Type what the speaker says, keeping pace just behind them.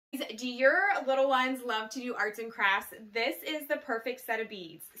Guys, do your little ones love to do arts and crafts? This is the perfect set of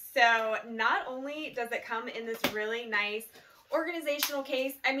beads. So not only does it come in this really nice organizational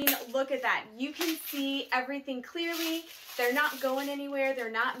case, I mean, look at that. You can see everything clearly. They're not going anywhere.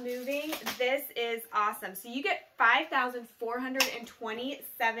 They're not moving. This is awesome. So you get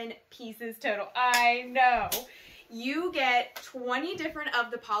 5,427 pieces total. I know. You get 20 different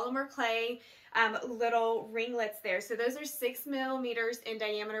of the polymer clay little ringlets there. So those are 6 millimeters in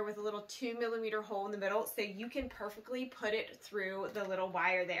diameter with a little 2 millimeter hole in the middle. So you can perfectly put it through the little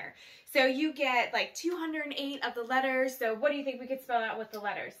wire there. So you get like 208 of the letters. So what do you think we could spell out with the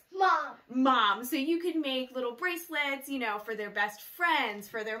letters? Mom. Mom. So you could make little bracelets, you know, for their best friends,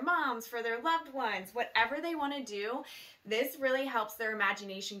 for their moms, for their loved ones, whatever they want to do. This really helps their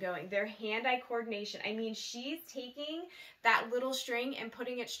imagination going, their hand-eye coordination. I mean, she's taking that little string and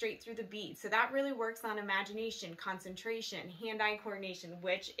putting it straight through the bead. So that really works on imagination, concentration, hand-eye coordination,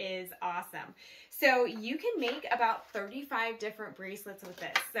 which is awesome. So you can make about 35 different bracelets with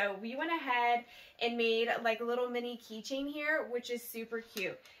this. So we went ahead and made like a little mini keychain here, which is super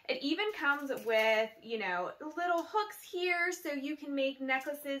cute. It even comes with, you know, little hooks here so you can make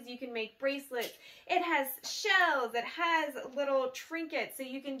necklaces, you can make bracelets. It has shells, it has little trinkets, so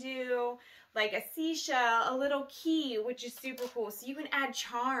you can do like a seashell, a little key, which is super cool. So you can add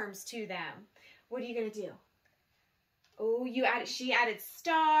charms to them. What are you gonna do? Oh, she added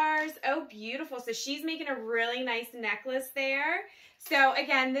stars. Oh, beautiful. So she's making a really nice necklace there. So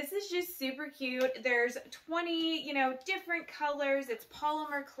again, this is just super cute. There's 20, you know, different colors. It's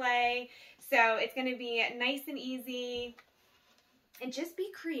polymer clay. So it's going to be nice and easy. And just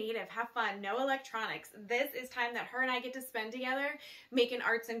be creative, have fun, no electronics. This is time that her and I get to spend together making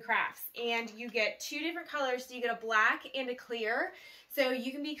arts and crafts. And you get 2 different colors, so you get a black and a clear. So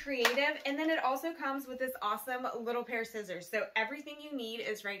you can be creative. And then it also comes with this awesome little pair of scissors. So everything you need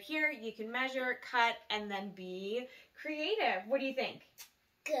is right here. You can measure, cut, and then be creative. What do you think?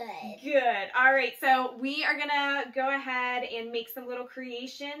 Good. Good. All right, so we are gonna go ahead and make some little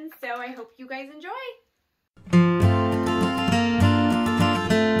creations. So I hope you guys enjoy.